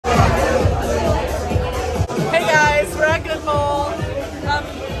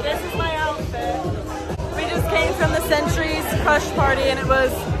crush party and it was,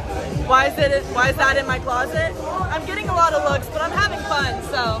 why is that in my closet? I'm getting a lot of looks, but I'm having fun,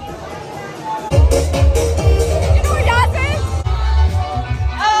 so. You know what Yas is?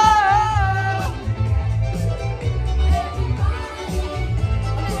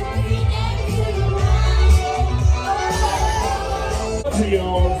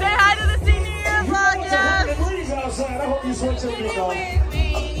 Say hi to the senior year vlog, Yas! I hope you switch your feet on.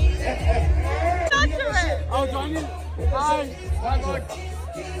 Oh, Daniel. Hi. Bye, bye.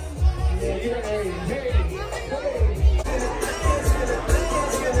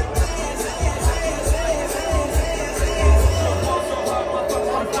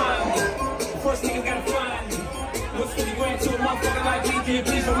 First nigga gotta find me. What's really going to a motherfucker like me? Can you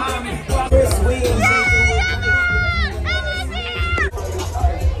please remind me?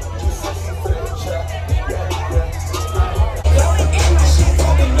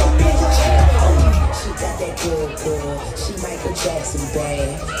 She Michael Jackson bad.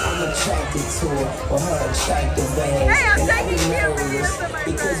 I'm attracted to her or her attractive way. Hey, I'm taking nervous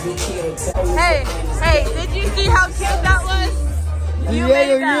because we killed. Hey, did you see how cute that was? You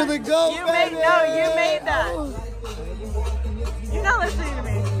made that. You're the goat, you made that. You're not listening to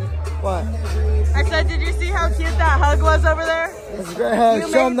me. What? I said, did you see how cute that hug was over there? That's a great hug.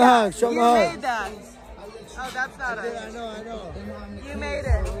 Show him the hug. Show him the hug. You made that. Oh, that's not it. I know. You made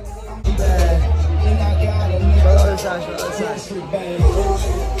it.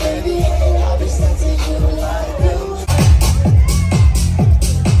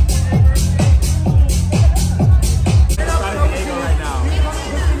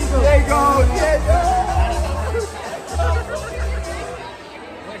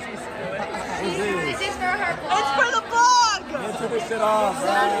 It's for the vlog!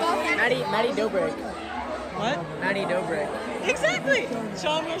 Maddie Dobrik. What? Maddie Dobrik. Exactly!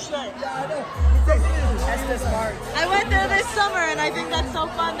 Show him your shirt. That's the smart. I went there this summer and I think that's so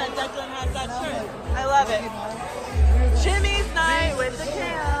fun that Declan has that shirt. I love it. Jimmy's night with the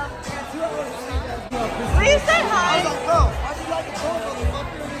camp. Will you say hi?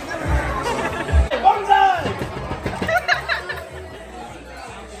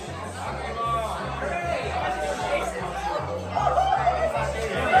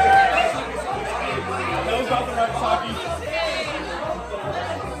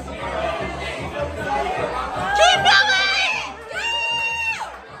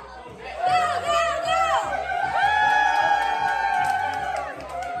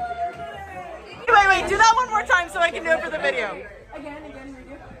 Wait, do that one more time so I can do it for the video. Again,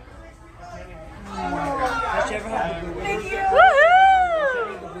 redo. Has she ever had the blue wave? Thank you.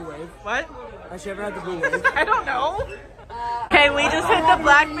 Woohoo! What? Has she ever had the blue wave? I don't know. Okay, we just hit the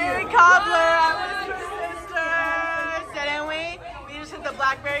blackberry cobbler. I was your sister, didn't we? We just hit the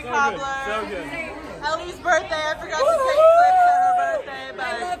blackberry cobbler. So good. Ellie's birthday. I forgot to take clips at her birthday, but I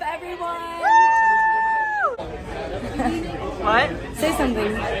love everyone. What? Say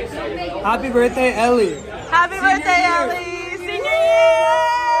something. Happy birthday, Ellie. Happy birthday, Ellie! Senior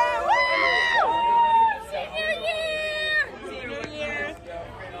year! Woo! Senior year! Senior year!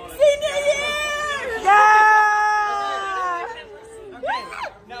 Senior year! Yeah! Okay,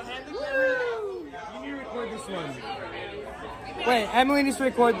 now hand the camera. You need to record this one. Wait, Emily needs to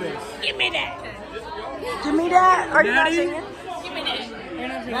record this. Give me that! Give me that! Are you not Maddie? singing? Give me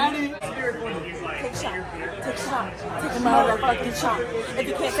that. Maddie. Take a shot. Take a shot. Take a motherfucking shot. If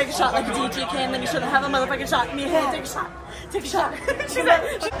you can't take a shot like a DJ can, then you shouldn't have a motherfucking shot. In your head, take a shot. Take a shot. She's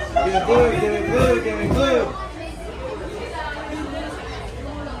like, Give it blue, give it blue, give it blue.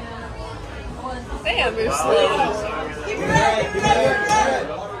 damn, you're slow. Give it red, give it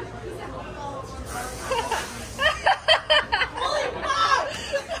red.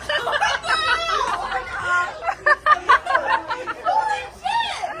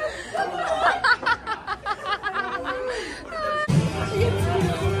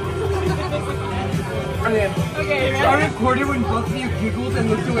 Okay, I recorded when both of you giggled and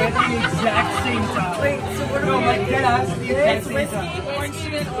looked away at the exact same time. wait, so what are No, we like dead ass the exact It's same whiskey, time. orange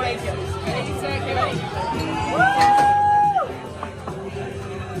juice, orange juice. Ready, set, get ready.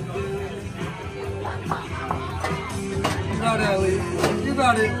 You got it, Ellie. You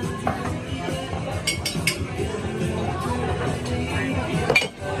got it.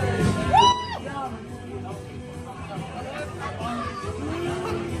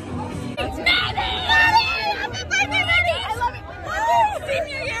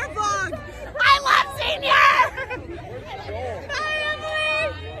 Senior year vlog! I love senior!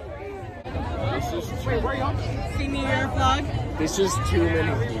 Senior year vlog. There's just too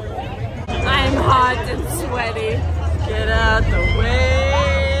many people. I'm hot and sweaty. Get out the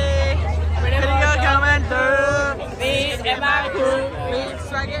way. Video coming through. Me Am I cool? We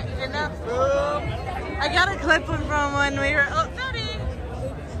strike it in the boom. I got a clip from when we were. Oh, Betty.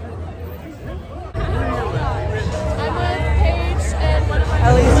 I'm with Paige and one of my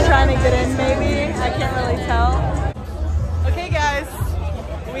Ellie's trying to get in, maybe. I can't really tell. Okay, guys.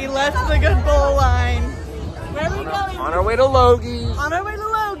 We left the good bowl line. Where are we going? On our way to Logie's. On our way to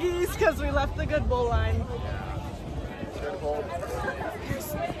Logie's because we left the good bowl line.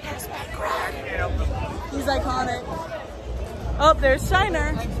 Here's Big Red. He's iconic. Oh, there's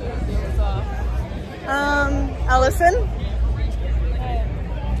Shiner. Ellison.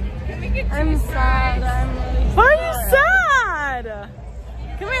 I'm sad. Why are you sad?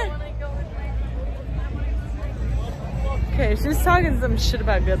 Come here. Okay, she's talking some shit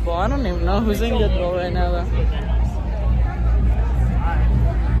about Good Bowl. I don't even know who's in Good Bowl right now, though.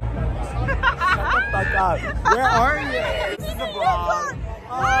 Fuck up. Where are you? This is the vlog.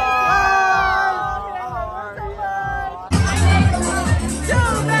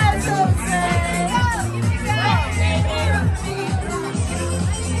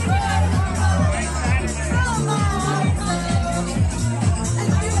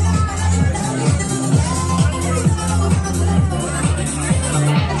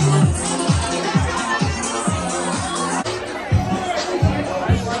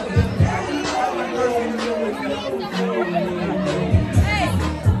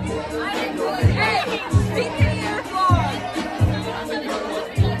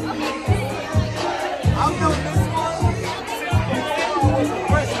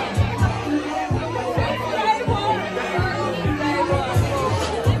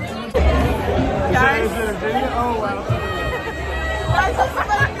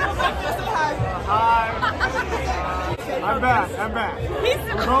 I'm back. He's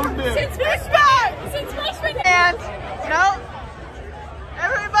back! Since freshman. And, no.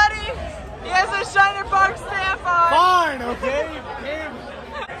 Everybody, he has a Shiner Park stamp on. Fine, okay?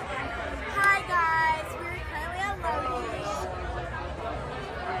 Hi guys, we're currently at Logie's.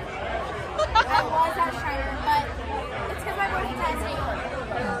 I was at Shiner, but it's because my boyfriend's testing.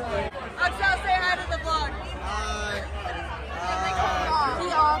 Axel, say hi to the vlog. Be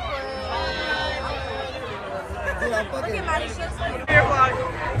awkward. Look at Maddie's just Your vlog.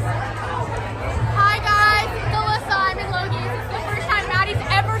 Hi guys, it's Alyssa. I'm in Logie's. This is the first time Maddie's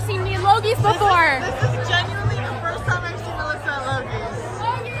ever seen me in Logie's before. This is genuinely the first time I've seen Alyssa at Logie's.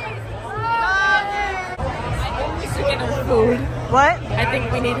 Food. What? I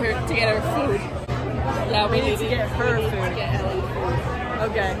think we need her to get her food. Yeah, we need to get her food.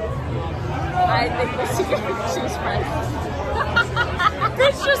 Okay. I think we should get her cheese fries.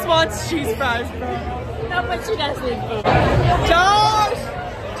 Bitch just wants cheese fries, bro. No, but she does need food. Josh!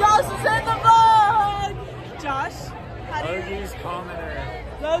 Josh is in the vlog! Josh? Logie's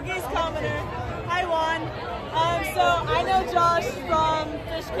commenter. Logie's commenter. Hi, Juan. So I know Josh from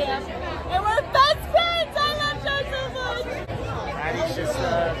Fish Camp, and we're best friends! I love Josh so much! Maddie's just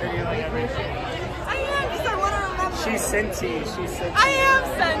videoing everything. I am, because I want to remember. She's Scenty. I am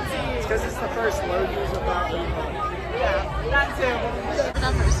Scenty! Because it's the first Logie's without me. Yeah, that too.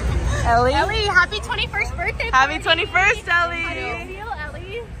 Ellie? Ellie, happy 21st birthday. Happy 21st, Ellie! How do you feel,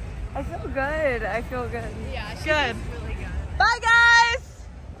 Ellie? I feel good. I feel good. Yeah, she Good. feels really good. Bye, guys!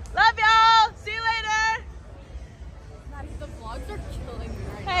 Love y'all! See you later! Maddie, the vlogs are killing me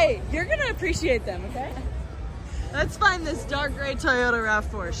right now. Hey, you're gonna appreciate them, okay? Let's find this dark gray Toyota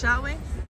RAV4, shall we?